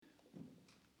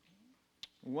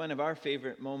One of our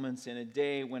favorite moments in a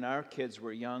day when our kids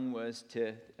were young was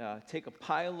to take a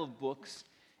pile of books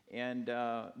and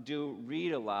do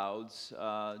read-alouds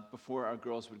before our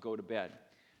girls would go to bed.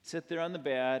 Sit there on the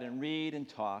bed and read and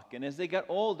talk. And as they got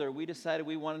older, we decided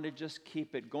we wanted to just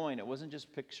keep it going. It wasn't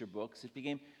just picture books. It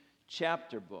became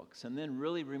chapter books, and then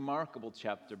really remarkable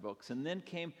chapter books. And then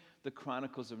came the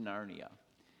Chronicles of Narnia.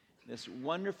 This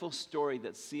wonderful story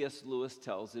that C.S. Lewis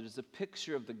tells. It is a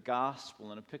picture of the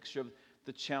gospel and a picture of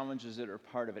the challenges that are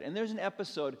part of it. And there's an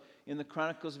episode in the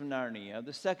Chronicles of Narnia,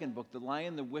 the second book, The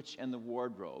Lion, the Witch, and the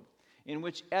Wardrobe, in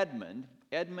which Edmund,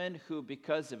 who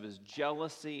because of his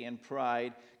jealousy and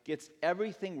pride gets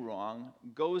everything wrong,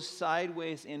 goes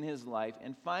sideways in his life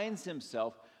and finds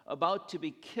himself about to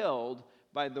be killed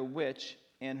by the witch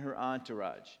and her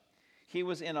entourage. He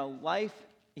was in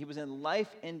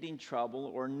life-ending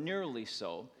trouble, or nearly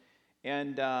so,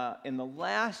 and in the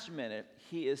last minute,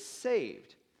 he is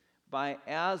saved by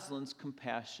Aslan's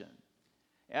compassion.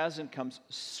 Aslan comes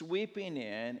sweeping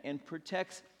in and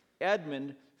protects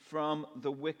Edmund from the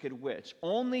wicked witch,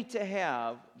 only to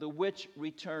have the witch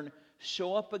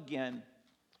show up again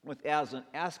with Aslan,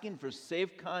 asking for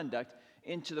safe conduct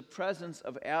into the presence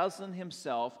of Aslan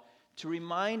himself to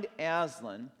remind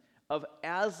Aslan of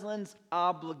Aslan's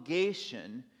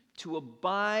obligation to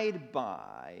abide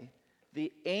by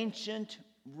the ancient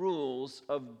rules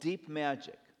of deep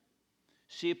magic.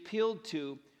 She appealed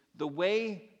to the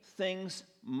way things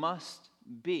must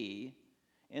be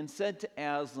and said to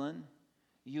Aslan,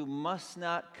 "You must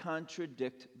not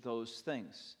contradict those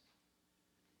things."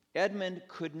 Edmund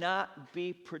could not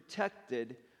be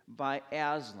protected by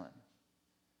Aslan.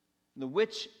 The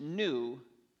witch knew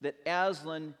that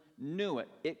Aslan knew it.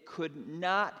 It could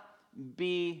not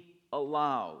be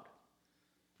allowed.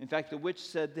 In fact, the witch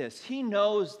said this: "He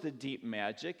knows the deep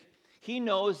magic. He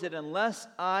knows that unless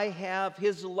I have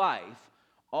his life,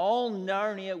 all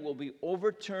Narnia will be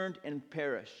overturned and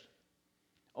perish."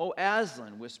 "Oh,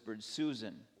 Aslan," whispered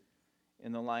Susan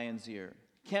in the lion's ear,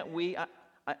 "can't we,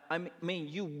 I mean,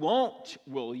 you won't,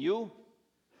 will you?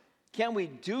 Can't we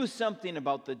do something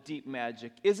about the deep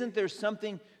magic? Isn't there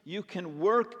something you can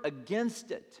work against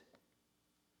it?"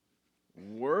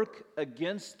 "Work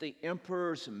against the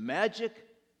emperor's magic?"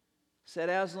 said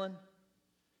Aslan,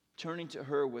 turning to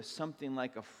her with something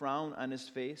like a frown on his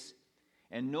face,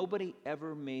 and nobody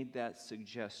ever made that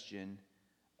suggestion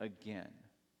again.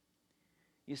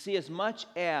 You see, as much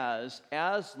as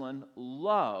Aslan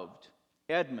loved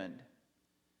Edmund,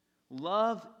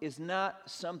 love is not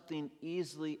something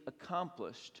easily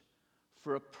accomplished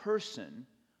for a person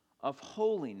of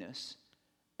holiness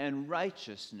and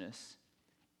righteousness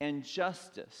and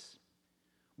justice.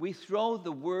 We throw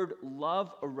the word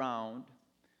love around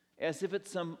as if it's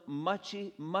some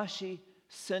mushy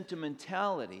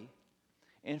sentimentality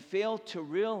and fail to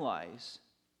realize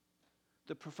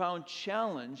the profound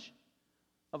challenge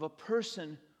of a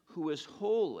person who is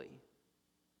holy,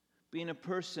 being a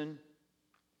person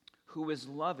who is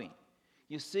loving.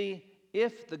 You see,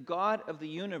 if the God of the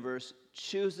universe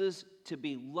chooses to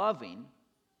be loving,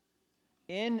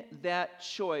 in that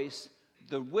choice,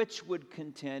 the witch would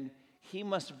contend he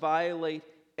must violate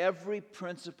every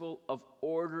principle of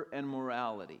order and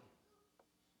morality.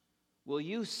 Will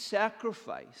you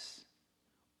sacrifice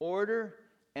order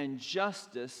and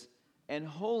justice and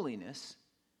holiness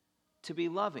to be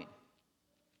loving?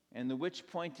 And the witch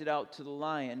pointed out to the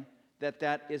lion that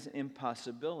that is an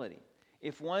impossibility.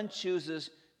 If one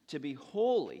chooses to be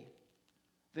holy,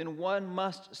 then one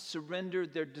must surrender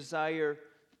their desire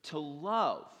to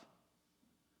love,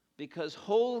 because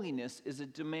holiness is a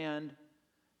demand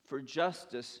for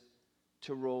justice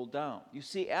to roll down. You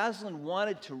see, Aslan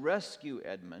wanted to rescue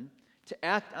Edmund, to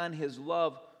act on his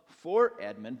love for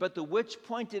Edmund, but the witch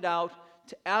pointed out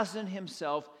to Aslan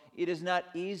himself, it is not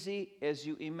easy as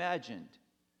you imagined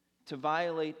to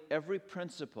violate every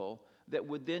principle that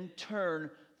would then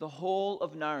turn the whole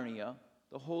of Narnia,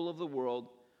 the whole of the world,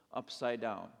 upside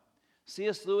down.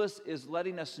 C.S. Lewis is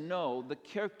letting us know the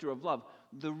character of love,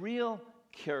 the real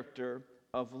character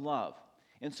of love.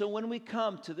 And so when we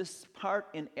come to this part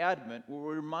in Advent, where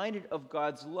we're reminded of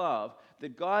God's love,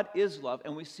 that God is love,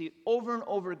 and we see it over and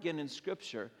over again in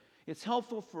Scripture, it's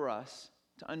helpful for us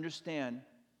to understand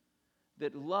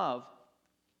that love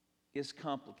is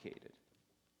complicated.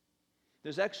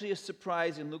 There's actually a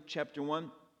surprise in Luke chapter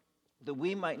 1 that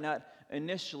we might not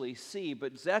initially see,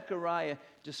 but Zechariah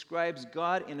describes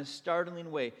God in a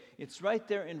startling way. It's right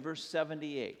there in verse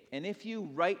 78. And if you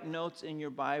write notes in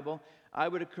your Bible, I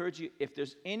would encourage you, if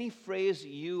there's any phrase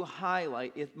you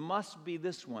highlight, it must be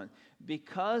this one: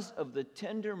 because of the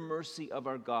tender mercy of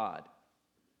our God.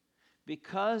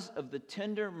 because of the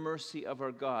tender mercy of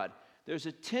our God. There's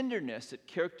a tenderness that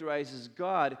characterizes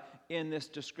God in this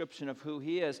description of who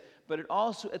he is, but it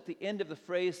also at the end of the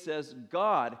phrase says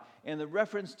God, and the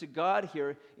reference to God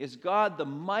here is God, the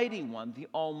mighty one, the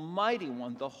almighty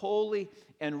one, the holy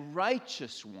and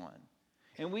righteous one.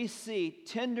 And we see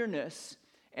tenderness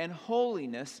and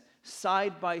holiness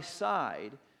side by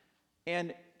side,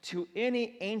 and to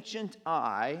any ancient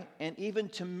eye, and even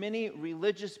to many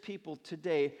religious people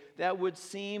today, that would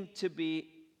seem to be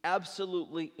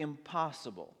absolutely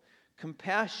impossible.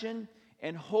 Compassion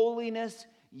and holiness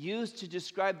used to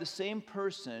describe the same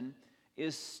person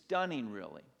is stunning,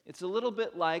 really. It's a little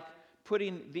bit like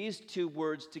putting these two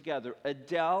words together,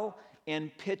 Adele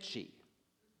and pitchy,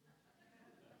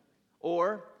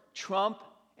 or Trump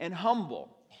and humble.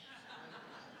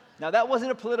 Now, that wasn't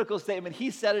a political statement.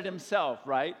 He said it himself,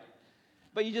 right?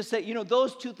 But you just say,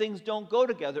 those two things don't go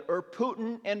together, or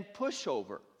Putin and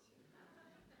pushover.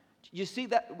 You see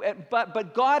that?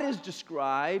 But God is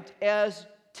described as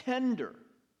tender.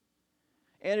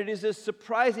 And it is as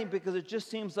surprising because it just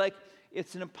seems like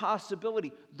it's an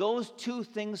impossibility. Those two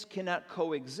things cannot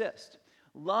coexist.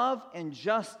 Love and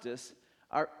justice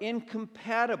are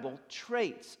incompatible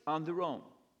traits on their own.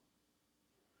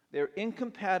 They're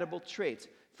incompatible traits.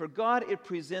 For God, it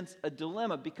presents a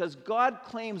dilemma because God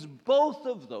claims both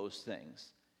of those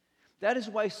things. That is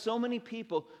why so many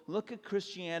people look at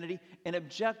Christianity and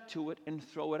object to it and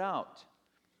throw it out.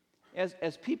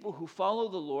 As people who follow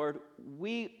the Lord,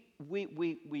 we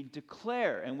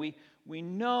declare and we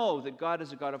know that God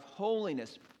is a God of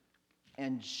holiness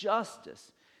and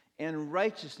justice and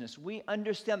righteousness. We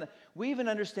understand that. We even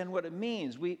understand what it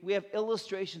means. We have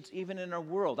illustrations even in our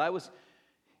world. I was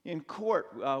in court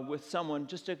with someone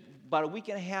just about a week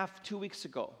and a half, 2 weeks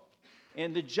ago.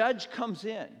 And the judge comes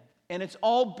in, and it's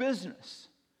all business.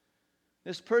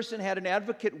 This person had an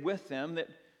advocate with them that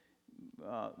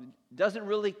doesn't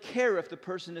really care if the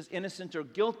person is innocent or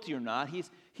guilty or not.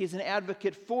 He's an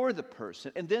advocate for the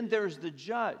person. And then there's the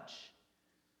judge.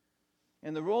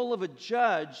 And the role of a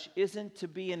judge isn't to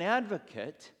be an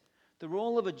advocate. The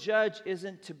role of a judge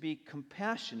isn't to be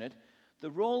compassionate. The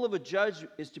role of a judge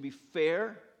is to be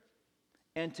fair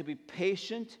and to be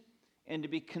patient and to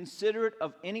be considerate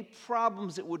of any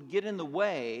problems that would get in the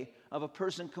way of a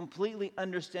person completely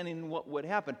understanding what would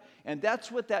happen. And that's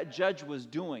what that judge was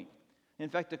doing. In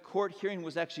fact, the court hearing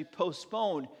was actually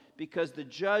postponed because the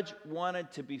judge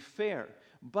wanted to be fair.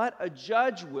 But a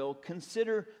judge will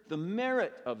consider the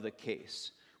merit of the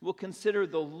case, will consider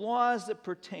the laws that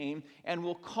pertain, and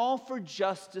will call for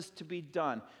justice to be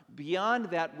done.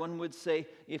 Beyond that, one would say,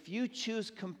 if you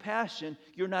choose compassion,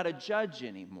 you're not a judge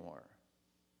anymore.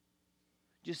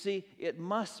 You see, it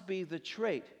must be the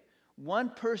trait. One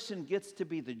person gets to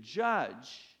be the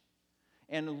judge,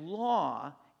 and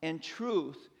law and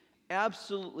truth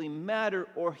absolutely matter,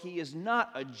 or he is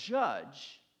not a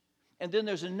judge. And then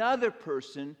there's another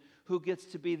person who gets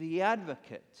to be the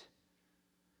advocate.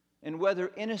 And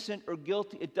whether innocent or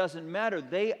guilty, it doesn't matter.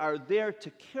 They are there to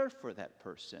care for that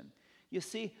person. You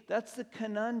see, that's the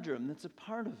conundrum that's a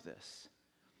part of this.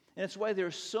 And it's why there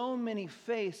are so many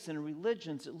faiths and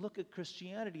religions that look at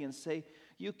Christianity and say,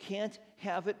 you can't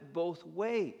have it both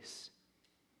ways.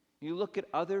 You look at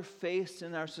other faiths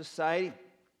in our society,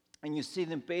 and you see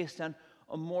them based on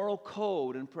a moral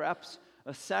code and perhaps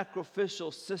a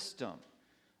sacrificial system.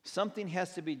 Something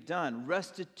has to be done.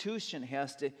 Restitution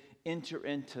has to enter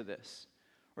into this.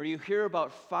 Or you hear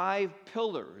about 5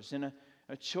 pillars and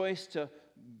a choice to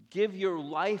give your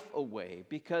life away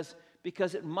because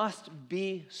it must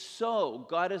be so.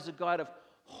 God is a God of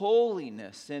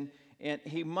holiness, and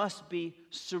he must be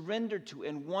surrendered to,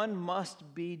 and one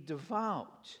must be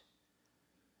devout.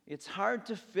 It's hard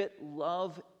to fit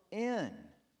love in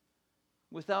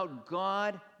without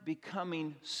God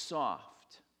becoming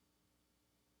soft.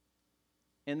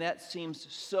 And that seems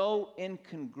so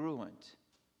incongruent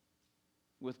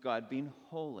with God being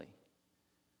holy.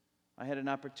 I had an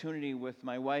opportunity with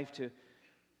my wife to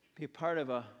be part of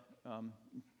a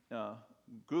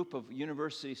group of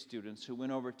university students who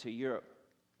went over to Europe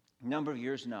a number of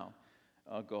years now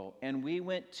ago. And we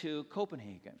went to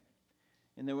Copenhagen.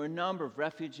 And there were a number of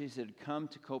refugees that had come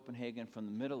to Copenhagen from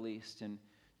the Middle East, and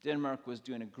Denmark was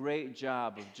doing a great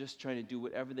job of just trying to do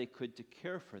whatever they could to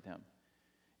care for them.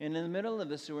 And in the middle of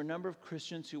this, there were a number of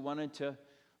Christians who wanted to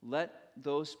let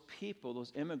those people,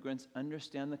 those immigrants,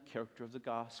 understand the character of the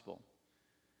gospel.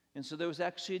 And so there was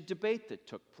actually a debate that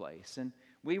took place, and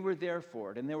we were there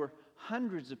for it. And there were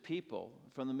hundreds of people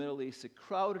from the Middle East that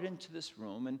crowded into this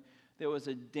room, and there was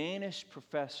a Danish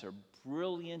professor,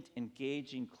 brilliant,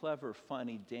 engaging, clever,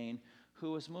 funny Dane,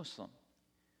 who was Muslim.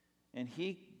 And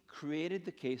he created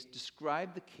the case,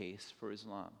 described the case for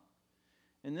Islam.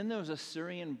 And then there was a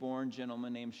Syrian-born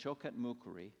gentleman named Shaukat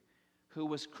Mukherjee who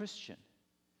was Christian.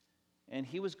 And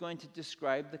he was going to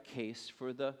describe the case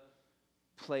for the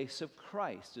place of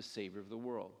Christ as Savior of the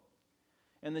world.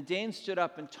 And the Dane stood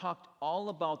up and talked all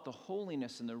about the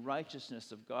holiness and the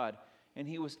righteousness of God. And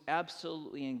he was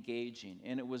absolutely engaging.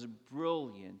 And it was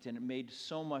brilliant. And it made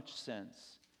so much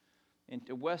sense. And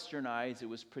to Western eyes, it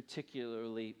was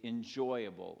particularly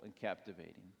enjoyable and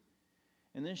captivating.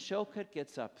 And then Shaukat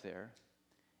gets up there.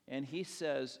 And he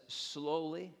says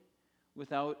slowly,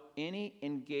 without any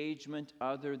engagement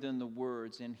other than the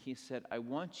words, and he said, I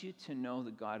want you to know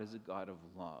that God is a God of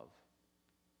love.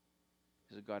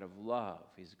 He's a God of love.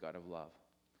 He's a God of love.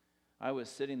 I was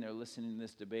sitting there listening to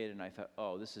this debate, and I thought,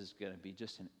 oh, this is going to be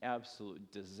just an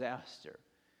absolute disaster.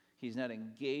 He's not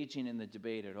engaging in the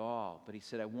debate at all. But he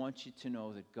said, I want you to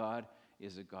know that God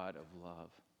is a God of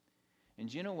love.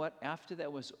 And you know what? After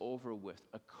that was over with,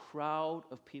 a crowd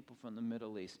of people from the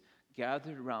Middle East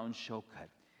gathered around Shaukat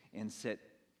and said,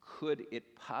 could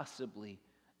it possibly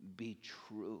be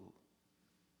true?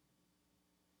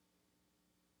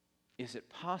 Is it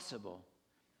possible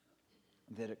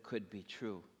that it could be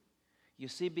true? You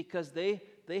see, because they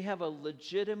have a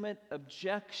legitimate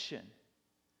objection.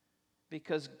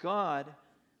 Because God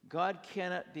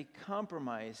cannot be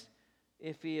compromised.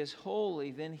 If he is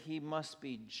holy, then he must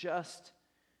be just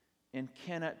and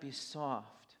cannot be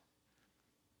soft.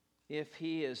 If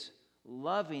he is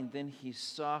loving, then he's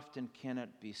soft and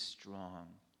cannot be strong.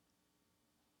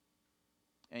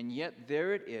 And yet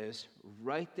there it is,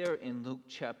 right there in Luke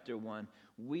chapter 1.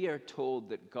 We are told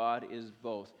that God is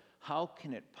both. How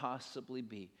can it possibly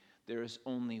be? There is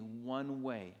only one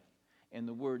way. And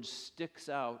the word sticks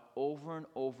out over and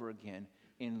over again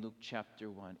in Luke chapter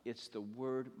 1. It's the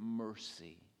word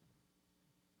mercy.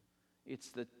 It's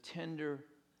the tender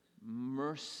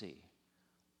mercy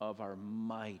of our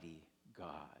mighty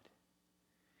God.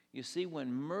 You see,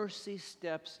 when mercy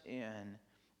steps in,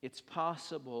 it's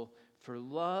possible for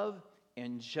love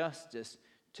and justice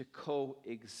to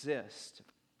coexist.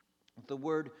 The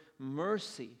word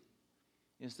mercy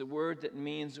is the word that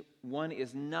means one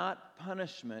is not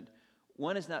punishment.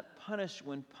 One is not punished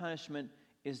when punishment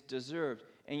is deserved.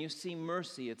 And you see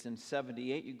mercy, it's in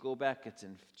 78. You go back, it's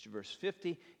in verse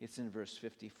 50, it's in verse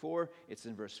 54, it's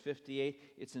in verse 58,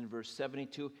 it's in verse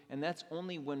 72. And that's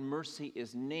only when mercy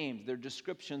is named. There are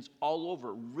descriptions all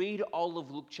over. Read all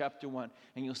of Luke chapter 1,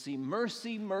 and you'll see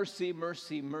mercy, mercy,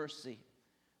 mercy, mercy.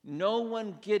 No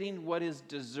one getting what is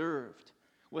deserved,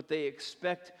 what they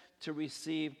expect to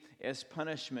receive as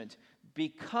punishment,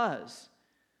 because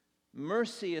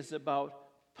mercy is about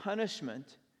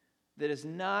punishment that is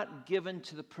not given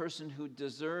to the person who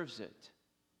deserves it.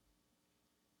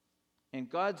 And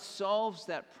God solves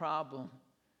that problem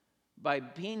by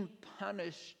being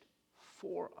punished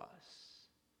for us.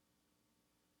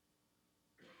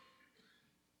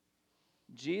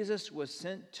 Jesus was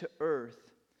sent to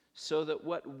earth so that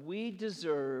what we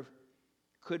deserve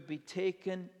could be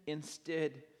taken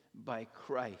instead by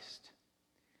Christ.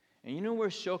 And you know where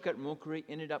Shaukat Mukherjee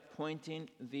ended up pointing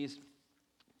these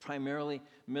primarily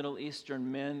Middle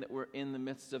Eastern men that were in the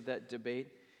midst of that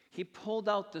debate? He pulled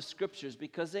out the scriptures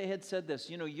because they had said this,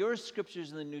 your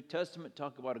scriptures in the New Testament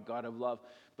talk about a God of love,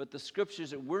 but the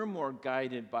scriptures that we're more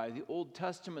guided by, the Old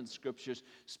Testament scriptures,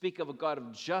 speak of a God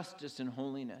of justice and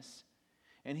holiness.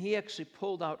 And he actually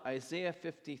pulled out Isaiah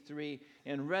 53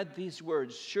 and read these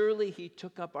words, surely he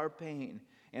took up our pain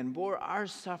and bore our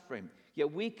suffering, yet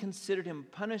we considered him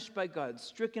punished by God,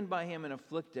 stricken by him and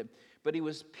afflicted. But he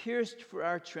was pierced for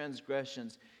our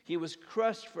transgressions. He was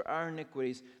crushed for our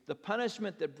iniquities. The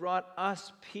punishment that brought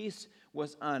us peace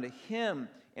was on him,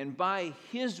 and by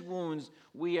his wounds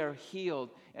we are healed.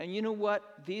 And you know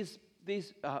what? These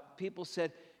people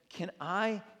said, can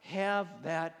I have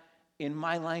that in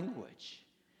my language?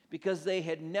 Because they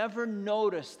had never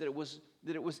noticed that it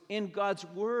was in God's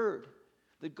word,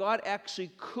 that God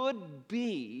actually could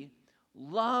be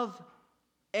love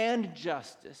and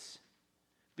justice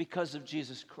because of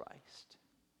Jesus Christ.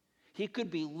 He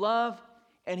could be love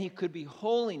and he could be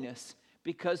holiness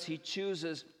because he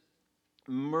chooses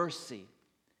mercy.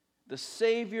 The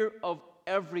Savior of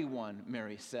everyone,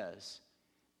 Mary says.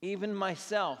 Even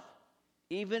myself,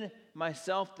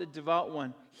 the devout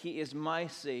one, he is my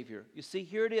Savior. You see,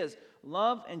 here it is.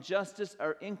 Love and justice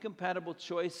are incompatible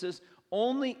choices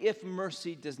only if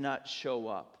mercy does not show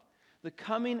up. The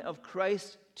coming of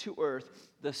Christ to earth,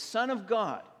 the Son of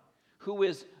God, who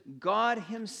is God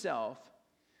himself,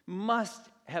 must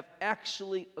have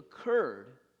actually occurred,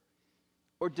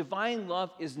 or divine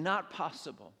love is not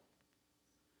possible.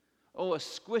 Oh, a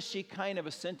squishy kind of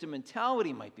a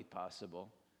sentimentality might be possible,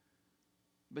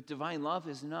 but divine love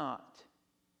is not,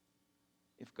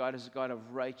 if God is a God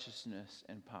of righteousness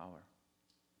and power.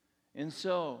 And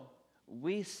so,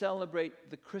 we celebrate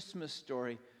the Christmas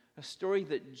story, a story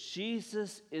that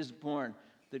Jesus is born,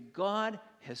 that God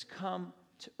has come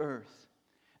to earth,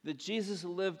 that Jesus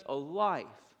lived a life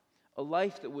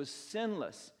that was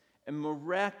sinless and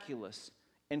miraculous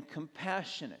and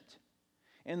compassionate,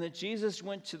 and that Jesus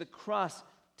went to the cross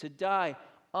to die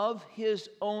of his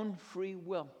own free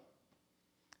will.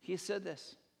 He said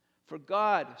this, "For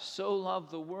God so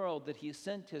loved the world that he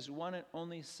sent his one and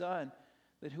only Son,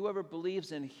 that whoever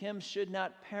believes in him should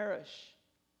not perish,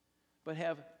 but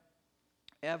have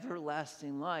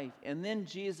everlasting life." And then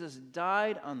Jesus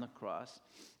died on the cross,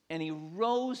 and he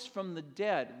rose from the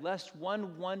dead, lest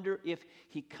one wonder if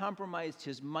he compromised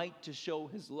his might to show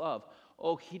his love.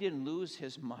 Oh, he didn't lose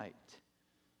his might.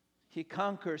 He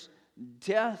conquers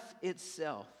death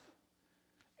itself.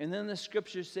 And then the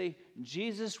scriptures say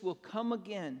Jesus will come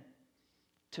again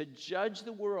to judge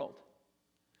the world,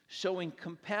 showing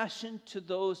compassion to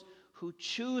those who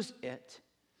choose it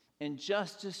and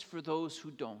justice for those who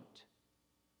don't.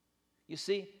 You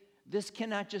see, this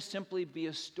cannot just simply be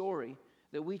a story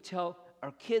that we tell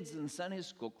our kids in Sunday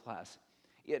school class.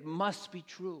 It must be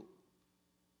true.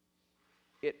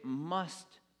 It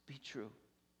must be true.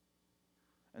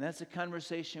 And that's a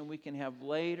conversation we can have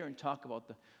later and talk about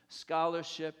the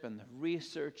scholarship and the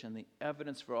research and the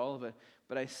evidence for all of it.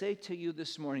 But I say to you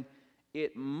this morning,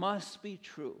 it must be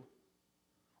true,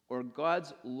 or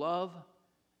God's love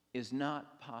is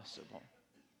not possible.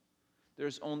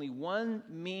 There's only one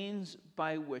means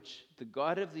by which the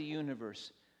God of the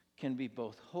universe can be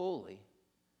both holy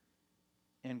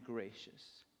and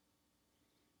gracious,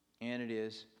 and it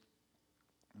is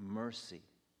mercy.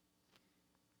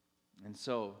 And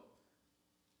so,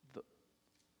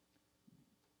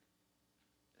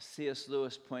 C.S.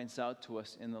 Lewis points out to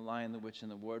us in The Lion, the Witch,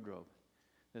 and the Wardrobe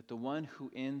that the one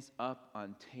who ends up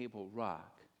on Table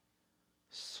Rock,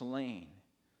 slain,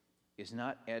 is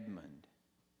not Edmund,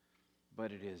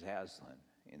 but it is Aslan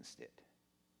instead.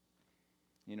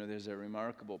 You know, there's a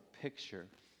remarkable picture.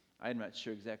 I'm not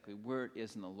sure exactly where it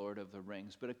is in The Lord of the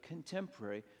Rings, but a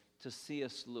contemporary to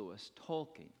C.S. Lewis,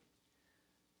 Tolkien,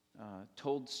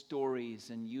 told stories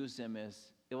and used them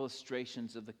as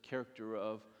illustrations of the character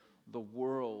of the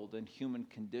world and human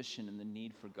condition and the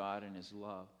need for God and his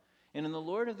love. And in The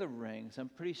Lord of the Rings, I'm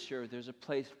pretty sure there's a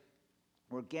place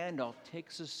where Gandalf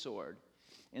takes a sword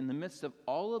in the midst of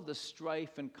all of the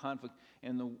strife and conflict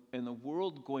and the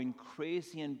world going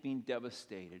crazy and being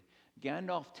devastated.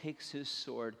 Gandalf takes his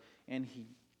sword and he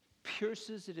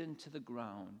pierces it into the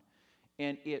ground,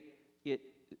 and it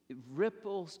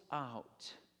ripples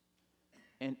out,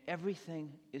 and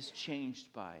everything is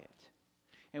changed by it.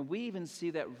 And we even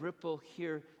see that ripple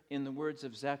here in the words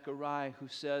of Zechariah, who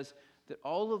says that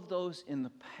all of those in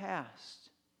the past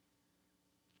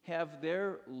have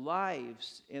their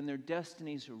lives and their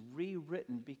destinies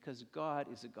rewritten because God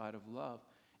is a God of love,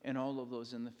 and all of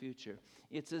those in the future.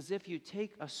 It's as if you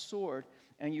take a sword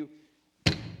and you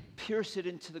pierce it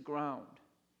into the ground.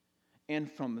 And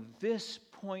from this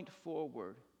point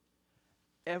forward,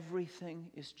 everything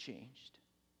is changed.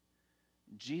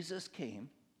 Jesus came,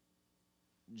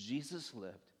 Jesus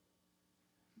lived,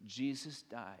 Jesus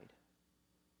died.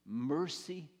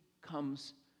 Mercy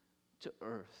comes to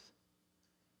earth.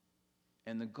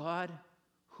 And the God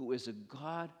who is a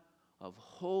God of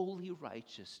holy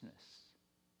righteousness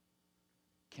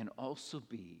can also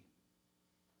be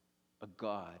a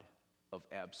God of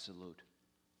absolute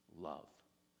love.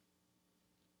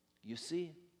 You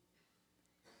see,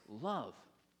 love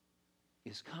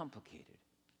is complicated,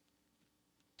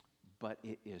 but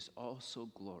it is also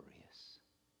glorious.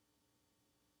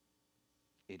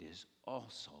 It is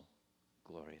also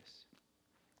glorious.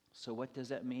 So what does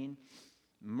that mean?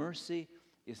 Mercy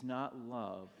is not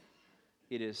love.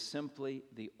 It is simply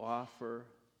the offer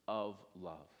of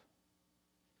love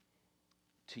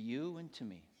to you and to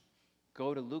me.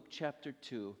 Go to Luke chapter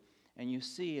 2, and you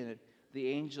see in it the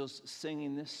angels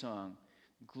singing this song,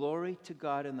 "Glory to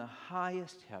God in the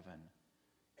highest heaven,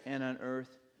 and on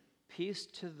earth peace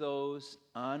to those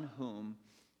on whom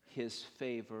his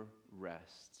favor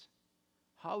rests."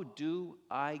 How do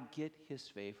I get his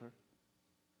favor?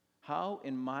 How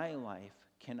in my life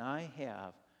can I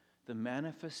have the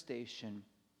manifestation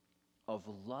of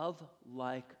love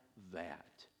like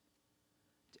that,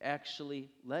 to actually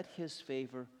let his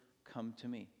favor come to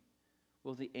me?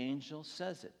 Well, the angel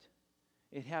says it.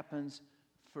 It happens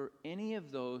for any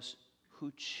of those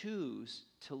who choose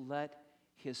to let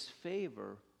his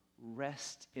favor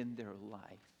rest in their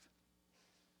life.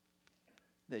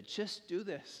 that just do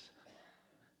this.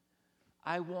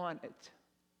 I want it.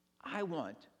 I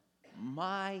want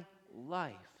my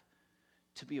life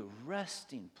to be a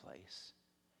resting place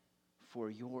for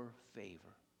your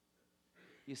favor.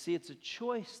 You see, it's a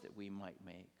choice that we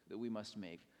must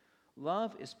make.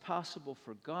 Love is possible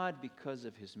for God because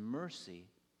of his mercy,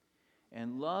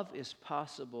 and love is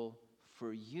possible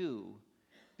for you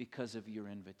because of your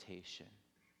invitation.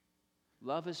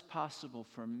 Love is possible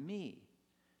for me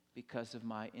because of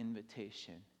my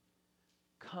invitation.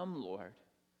 Come, Lord,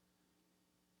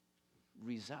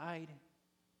 reside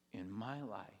in my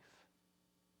life.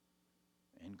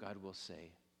 And God will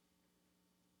say,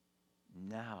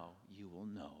 now you will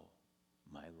know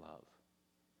my love.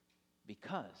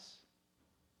 Because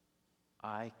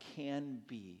I can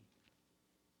be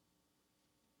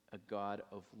a God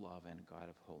of love and a God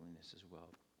of holiness as well.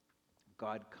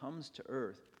 God comes to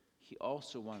earth. He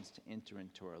also wants to enter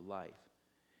into our life.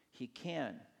 He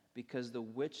can, because the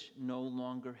witch no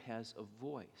longer has a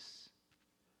voice.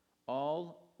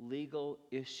 All legal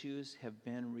issues have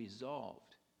been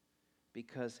resolved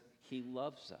because he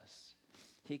loves us.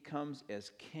 He comes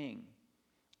as king,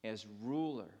 as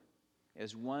ruler,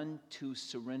 as one to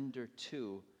surrender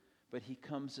to, but he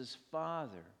comes as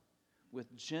father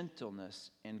with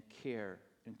gentleness and care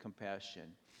and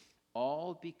compassion,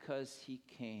 all because he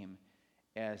came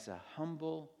as a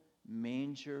humble,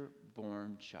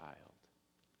 manger-born child.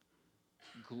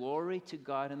 Glory to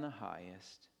God in the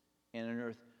highest, and on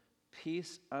earth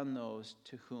peace on those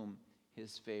to whom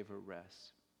his favor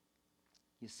rests.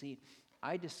 You see,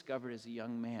 I discovered as a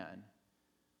young man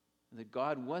that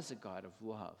God was a God of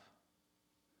love.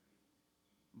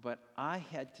 But I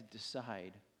had to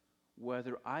decide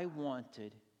whether I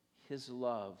wanted his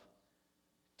love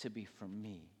to be for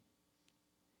me,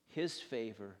 his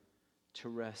favor to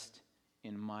rest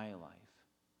in my life.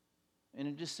 And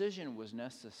a decision was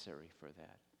necessary for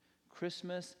that.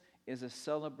 Christmas is a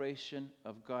celebration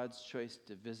of God's choice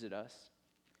to visit us.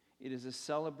 It is a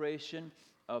celebration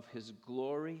of his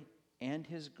glory and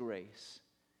his grace.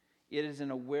 It is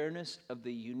an awareness of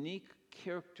the unique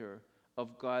character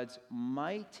of God's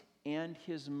might and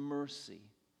his mercy.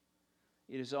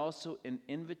 It is also an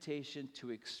invitation to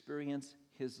experience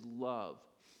his love.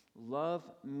 Love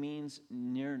means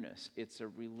nearness. It's a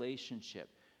relationship.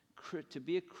 To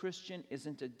be a Christian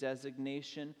isn't a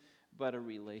designation, but a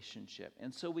relationship.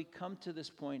 And so we come to this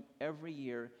point every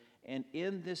year, and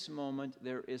in this moment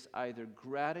there is either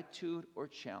gratitude or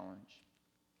challenge.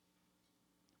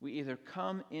 We either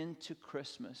come into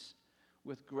Christmas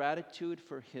with gratitude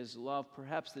for his love,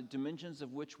 perhaps the dimensions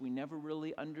of which we never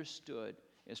really understood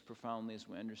as profoundly as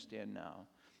we understand now.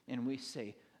 And we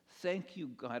say, thank you,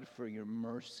 God, for your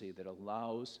mercy that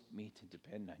allows me to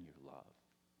depend on your love.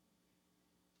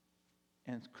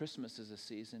 And Christmas is a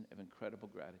season of incredible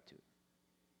gratitude.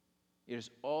 It is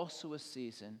also a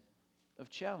season of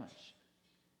challenge.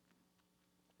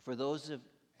 For those of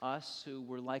us who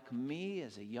were like me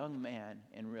as a young man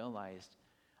and realized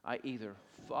I either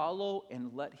follow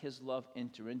and let his love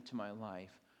enter into my life,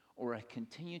 or I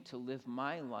continue to live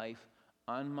my life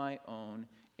on my own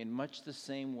in much the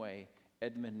same way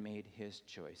Edmund made his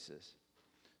choices.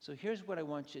 So here's what I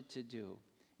want you to do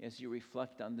as you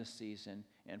reflect on this season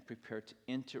and prepare to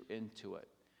enter into it.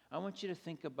 I want you to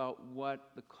think about what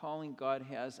the calling God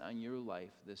has on your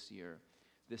life this year,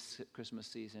 this Christmas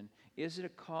season. Is it a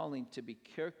calling to be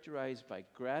characterized by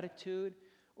gratitude,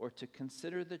 or to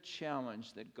consider the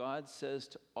challenge that God says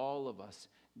to all of us,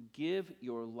 give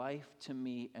your life to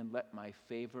me and let my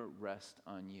favor rest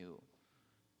on you?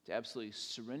 To absolutely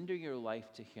surrender your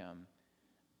life to him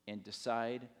and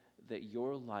decide that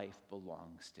your life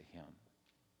belongs to him.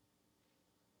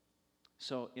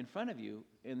 So in front of you,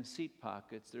 in the seat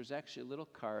pockets, there's actually a little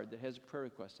card that has a prayer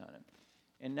request on it.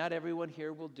 And not everyone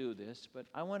here will do this, but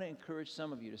I want to encourage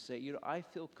some of you to say, I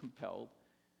feel compelled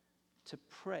to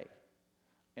pray.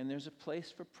 And there's a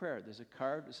place for prayer. There's a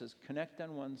card that says connect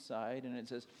on one side, and it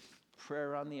says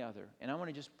prayer on the other. And I want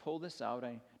to just pull this out.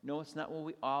 I know it's not what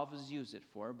we always use it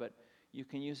for, but you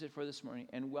can use it for this morning.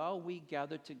 And while we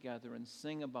gather together and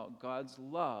sing about God's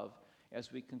love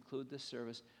as we conclude this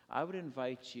service, I would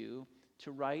invite you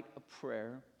to write a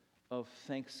prayer of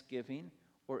thanksgiving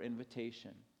or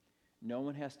invitation. No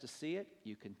one has to see it.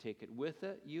 You can take it with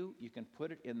you. You can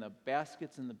put it in the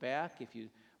baskets in the back if you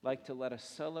like to let us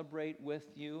celebrate with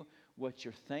you what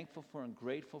you're thankful for and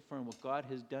grateful for and what God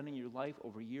has done in your life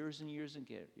over years and years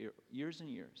and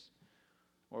years.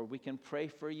 Or we can pray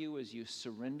for you as you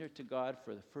surrender to God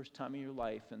for the first time in your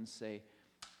life and say,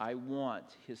 I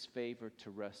want his favor to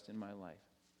rest in my life.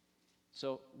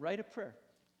 So write a prayer.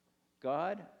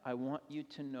 God, I want you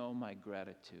to know my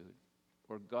gratitude.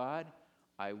 or God,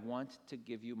 I want to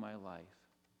give you my life,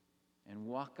 and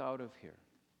walk out of here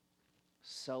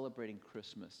celebrating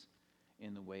Christmas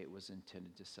in the way it was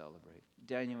intended to celebrate.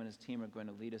 Daniel and his team are going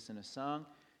to lead us in a song,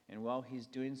 and while he's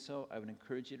doing so, I would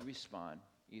encourage you to respond,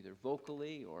 either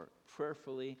vocally or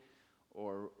prayerfully,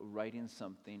 or writing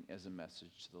something as a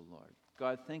message to the Lord.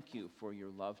 God, thank you for your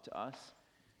love to us.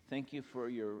 Thank you for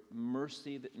your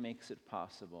mercy that makes it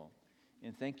possible.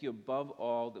 And thank you above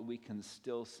all that we can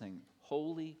still sing,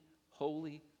 Holy,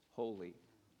 holy, holy,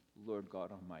 Lord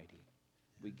God Almighty.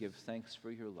 We give thanks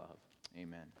for your love.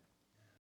 Amen.